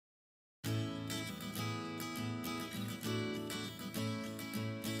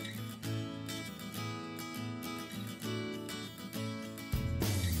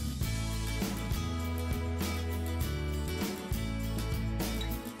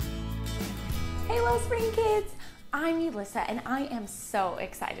Hey Wellspring kids! I'm Melissa and I am so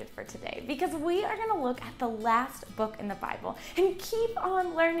excited for today because we are going to look at the last book in the Bible and keep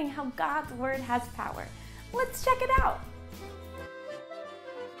on learning how God's Word has power. Let's check it out.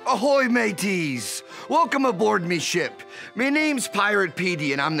 Ahoy, mateys! Welcome aboard me ship. Me name's Pirate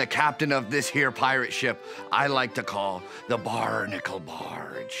Petey, and I'm the captain of this here pirate ship I like to call the Barnacle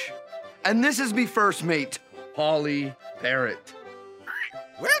Barge. And this is me first mate, Polly Parrot.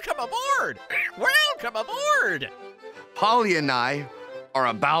 Welcome aboard! Welcome aboard! Polly and I are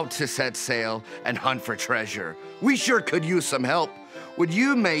about to set sail and hunt for treasure. We sure could use some help. Would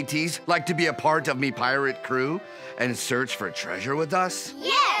you, mateys, like to be a part of me pirate crew and search for treasure with us?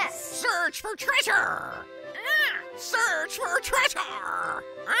 Yes! Search for treasure! Search for treasure!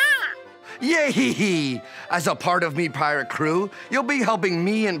 Yay! As a part of me pirate crew, you'll be helping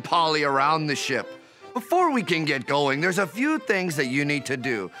me and Polly around the ship. Before we can get going, there's a few things that you need to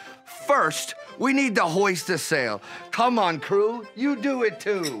do. First, we need to hoist the sail. Come on, crew, you do it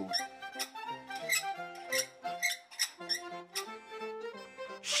too.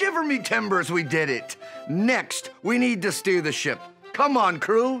 Shiver me timbers, we did it. Next, we need to steer the ship. Come on,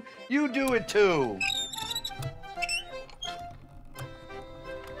 crew, you do it too.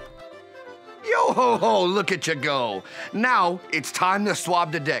 Yo ho ho, look at you go. Now, it's time to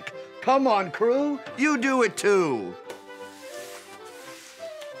swab the deck. Come on, crew, you do it too.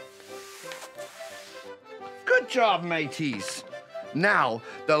 Good job, mateys. Now,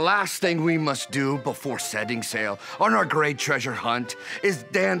 the last thing we must do before setting sail on our great treasure hunt is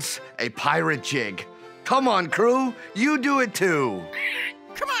dance a pirate jig. Come on, crew, you do it too.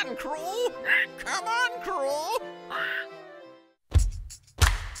 Come on, crew! Come on, crew!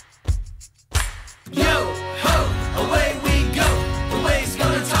 Yo, ho, away we go. The wave's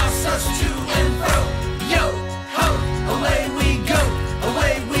gonna toss us to and fro. Yo, ho, away we go,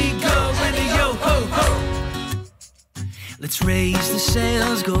 and a yo, ho, ho. Let's raise the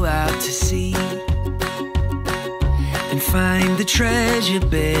sails, go out to sea, and find the treasure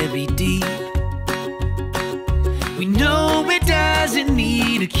buried deep. We know it doesn't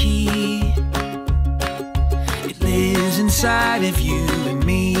need a key. It lives inside of you and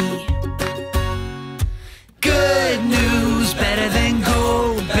me. Good news, better than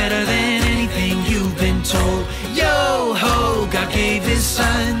gold, better than anything you've been told. Yo ho, God gave his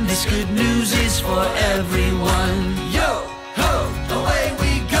son, this good news is for everyone. Yo, ho, away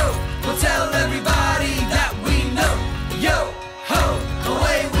we go. We'll tell everybody that we know. Yo, ho,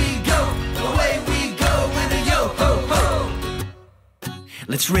 away we go, and a yo, ho, ho.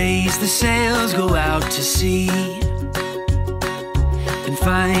 Let's raise the sails, go out to sea, and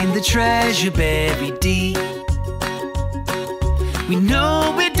find the treasure buried deep. We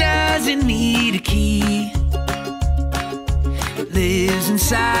know it doesn't need a key. It lives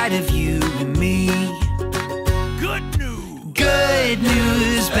inside of you and me. Good news! Good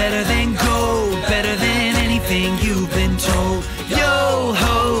news, better than gold, better than anything you've been told. Yo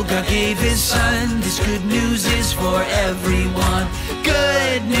ho, God gave his son, this good news is for everyone.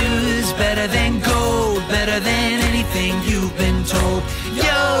 Good news, better than gold, better than anything you've been told.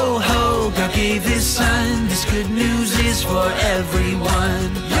 Yo ho, God gave his son, this good news is for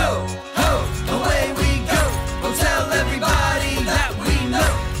everyone. Yo, ho, away we go. We'll tell everybody that we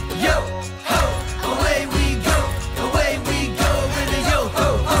know. Yo, ho, away we go, and a yo, ho,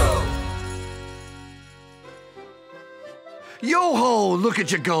 ho. Yo ho, look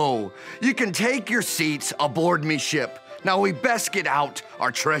at you go. You can take your seats aboard me ship. Now we best get out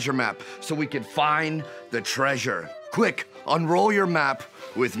our treasure map so we can find the treasure. Quick, unroll your map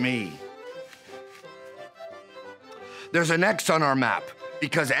with me. There's an X on our map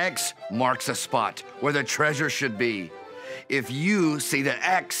because X marks a spot where the treasure should be. If you see the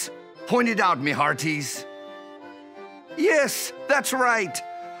X, point it out, me hearties. Yes, that's right.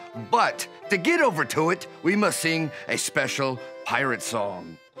 But to get over to it, we must sing a special pirate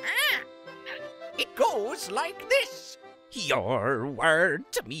song. It goes like this. Your word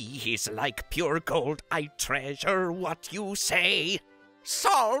to me is like pure gold. I treasure what you say.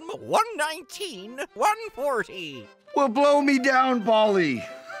 Psalm 119, 140. Well, blow me down, Polly.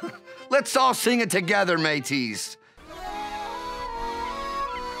 Let's all sing it together, mateys.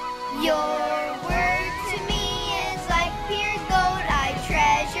 Your word to me is like pure gold. I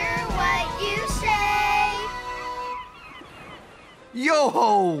treasure what you say.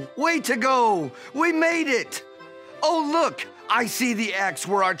 Yo-ho, way to go. We made it. Oh, look, I see the X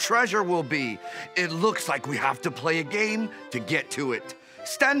where our treasure will be. It looks like we have to play a game to get to it.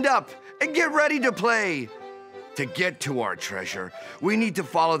 Stand up and get ready to play. To get to our treasure, we need to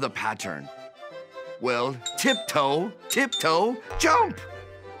follow the pattern. Well, tiptoe, tiptoe, jump.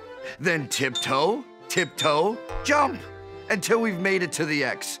 Then tiptoe, tiptoe, jump until we've made it to the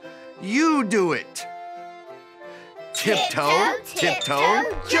X. You do it. Tiptoe, tiptoe,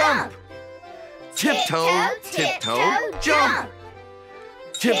 jump. Tiptoe, tiptoe, jump.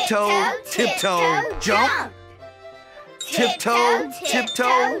 Tiptoe, tiptoe, jump. Tiptoe,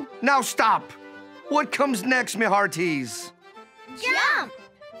 tiptoe. Now stop. What comes next, me hearties? Jump!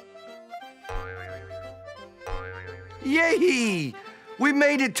 Yay! We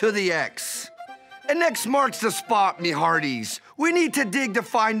made it to the X. And X marks the spot, me hearties. We need to dig to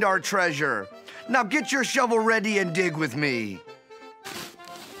find our treasure. Now get your shovel ready and dig with me.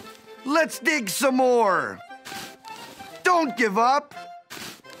 Let's dig some more. Don't give up.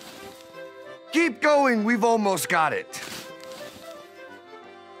 Keep going, we've almost got it.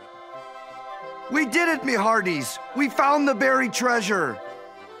 We did it, me hearties. We found the buried treasure.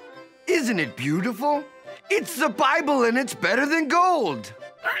 Isn't it beautiful? It's the Bible and it's better than gold.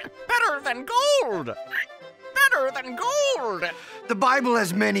 Better than gold! Better than gold! The Bible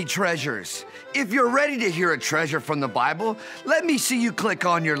has many treasures. If you're ready to hear a treasure from the Bible, let me see you click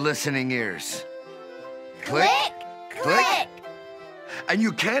on your listening ears. Click, click. And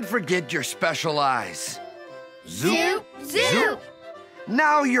you can't forget your special eyes. Zoop, zoop.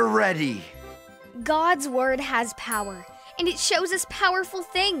 Now you're ready. God's word has power, and it shows us powerful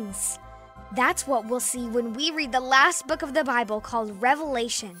things. That's what we'll see when we read the last book of the Bible called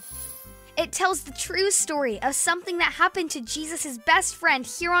Revelation. It tells the true story of something that happened to Jesus' best friend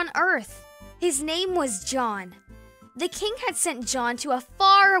here on earth. His name was John. The king had sent John to a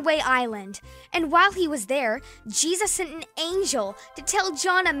faraway island, and while he was there, Jesus sent an angel to tell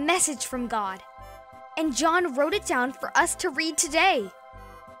John a message from God. And John wrote it down for us to read today.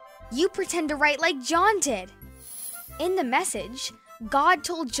 You pretend to write like John did. In the message, God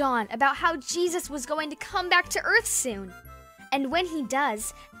told John about how Jesus was going to come back to earth soon. And when he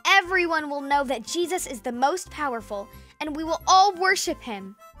does, everyone will know that Jesus is the most powerful, and we will all worship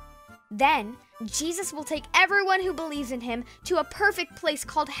him. Then, Jesus will take everyone who believes in him to a perfect place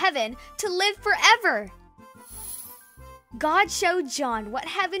called heaven to live forever. God showed John what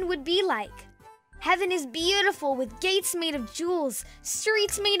heaven would be like. Heaven is beautiful with gates made of jewels,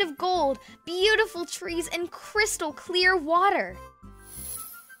 streets made of gold, beautiful trees, and crystal clear water.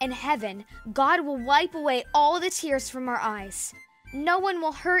 In heaven, God will wipe away all the tears from our eyes. No one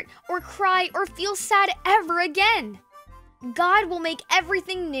will hurt or cry or feel sad ever again. God will make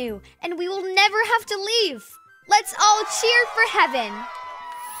everything new, and we will never have to leave. Let's all cheer for heaven.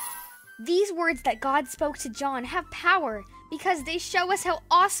 These words that God spoke to John have power because they show us how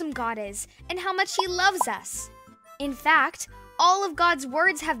awesome God is and how much he loves us. In fact, all of God's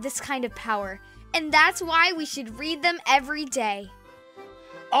words have this kind of power, and that's why we should read them every day.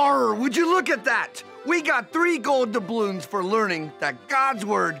 Would you look at that? We got 3 gold doubloons for learning that God's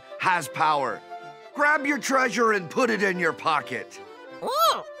word has power. Grab your treasure and put it in your pocket.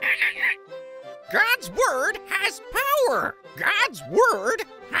 Oh. God's word has power! God's word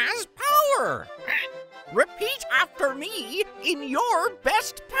has power! Repeat after me in your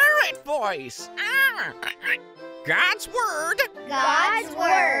best parrot voice. God's word has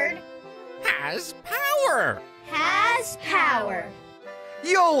power. Has power.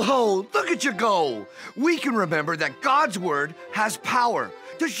 Yo-ho, look at you go. We can remember that God's word has power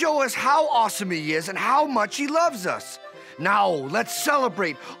to show us how awesome he is and how much he loves us. Now, let's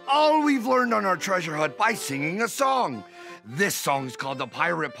celebrate all we've learned on our treasure hunt by singing a song. This song is called The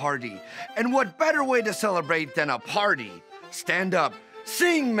Pirate Party. And what better way to celebrate than a party? Stand up,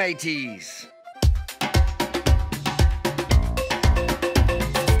 sing, mateys.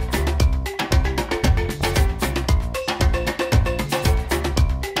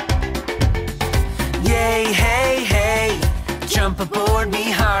 Yay, hey, hey, jump aboard me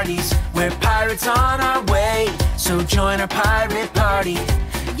hearties. We're pirates on our way, so join our pirate party.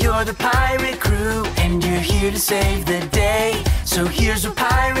 You're the pirate crew, and you're here to save the day. So here's what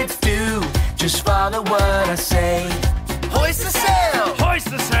pirates do, just follow what I say. Hoist the sail! Hoist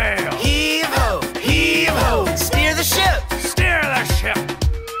the sail! Heave ho! Heave ho! Steer the ship! Steer the ship!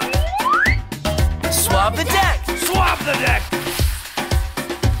 Swab the deck! Swab the deck!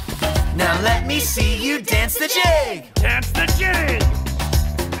 Now let me see you dance the jig! Dance the jig!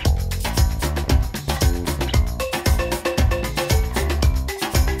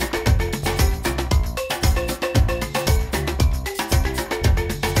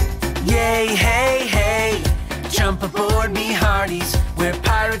 Yay, hey, hey, jump aboard me hearties. We're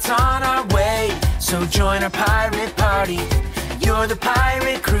pirates on our way, so join our pirate party. You're the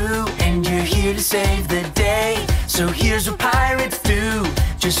pirate crew, and you're here to save the day. So here's what pirates do,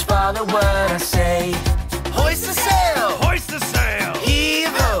 just follow what I say. Hoist the sail! Hoist the sail! Heave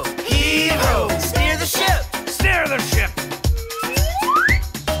ho!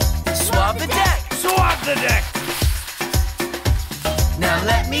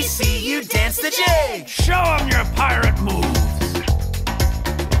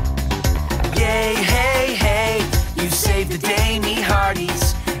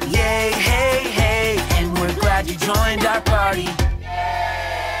 party.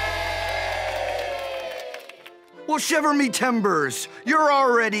 Well, shiver me timbers, you're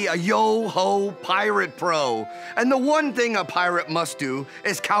already a yo-ho pirate pro. And the one thing a pirate must do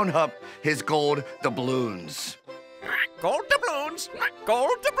is count up his gold doubloons. Gold doubloons,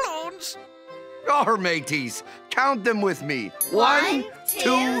 gold doubloons. Our mateys, count them with me. 1,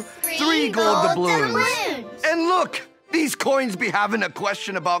 2, 3 gold doubloons. And look, these coins be having a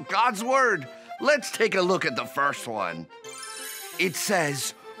question about God's word. Let's take a look at the first one. It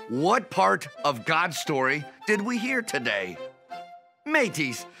says, what part of God's story did we hear today?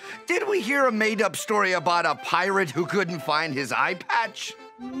 Mateys, did we hear a made-up story about a pirate who couldn't find his eye patch?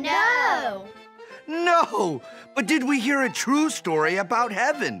 No. No, but did we hear a true story about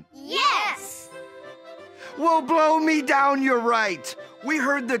heaven? Yes. Well, blow me down, you're right. We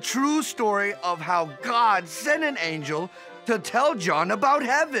heard the true story of how God sent an angel to tell John about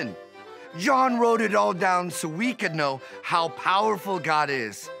heaven. John wrote it all down so we could know how powerful God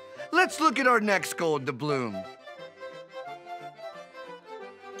is. Let's look at our next gold doubloon.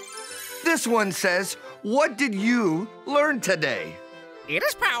 This one says, what did you learn today? It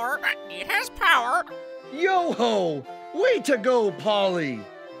has power. It has power. Yo-ho! Way to go, Polly!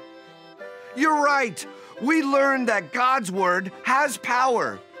 You're right. We learned that God's word has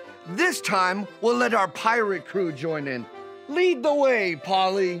power. This time, we'll let our pirate crew join in. Lead the way,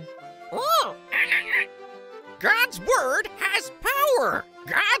 Polly. Oh. God's word has power.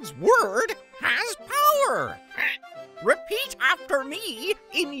 God's word has power. Repeat after me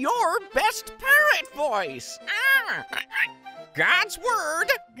in your best parrot voice. God's word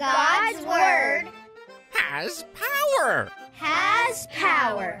has power. Has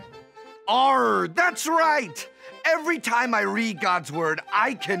power. That's right. Every time I read God's word,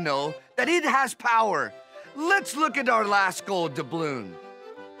 I can know that it has power. Let's look at our last gold doubloon.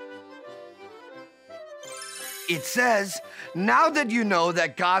 It says, now that you know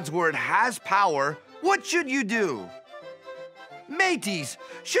that God's word has power, what should you do? Mateys,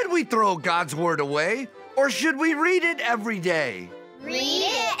 should we throw God's word away, or should we read it every day? Read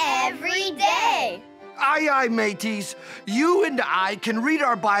it every day. Aye, aye, mateys. You and I can read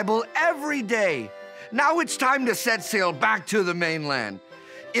our Bible every day. Now it's time to set sail back to the mainland.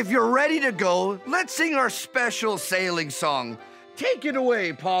 If you're ready to go, let's sing our special sailing song. Take it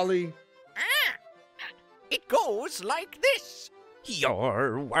away, Polly. It goes like this.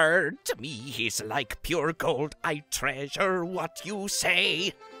 Your word to me is like pure gold. I treasure what you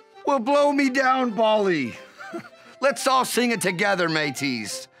say. Well, blow me down, Polly. Let's all sing it together,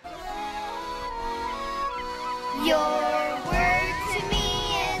 mateys. Your word to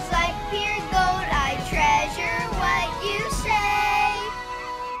me is like pure gold. I treasure what you say.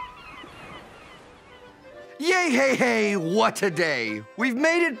 Yay, hey, hey, what a day. We've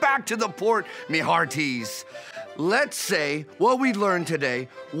made it back to the port, me hearties. Let's say what we learned today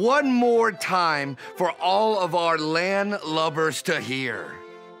one more time for all of our land lubbers to hear.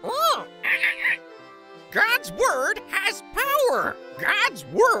 Oh. God's word has power. God's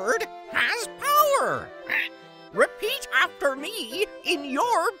word has power. Repeat after me in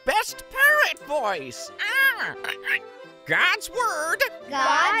your best parrot voice. God's word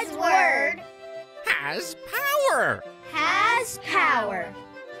has power. Has power.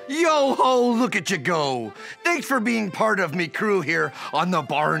 Yo-ho, look at you go. Thanks for being part of me crew here on the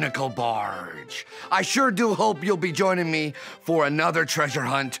Barnacle Barge. I sure do hope you'll be joining me for another treasure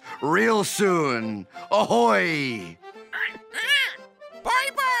hunt real soon. Ahoy!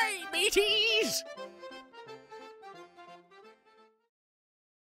 Bye-bye, mateys!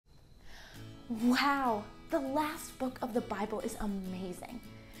 Wow, the last book of the Bible is amazing.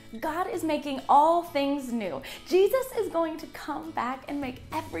 God is making all things new. Jesus is going to come back and make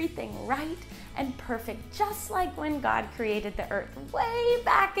everything right and perfect, just like when God created the earth way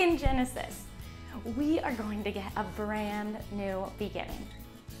back in Genesis. We are going to get a brand new beginning.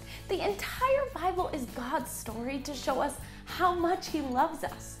 The entire Bible is God's story to show us how much He loves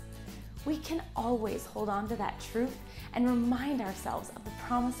us. We can always hold on to that truth and remind ourselves of the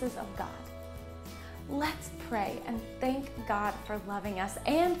promises of God. Let's pray and thank God for loving us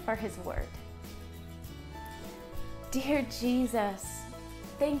and for His word. Dear Jesus,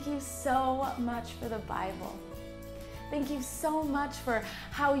 thank you so much for the Bible. Thank you so much for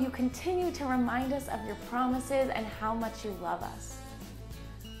how you continue to remind us of your promises and how much you love us.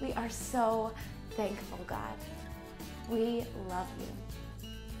 We are so thankful, God. We love you.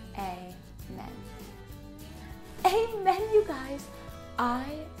 Amen. Amen, you guys. I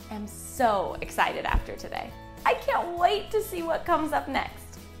am so excited after today. I can't wait to see what comes up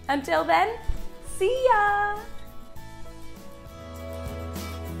next. Until then, see ya!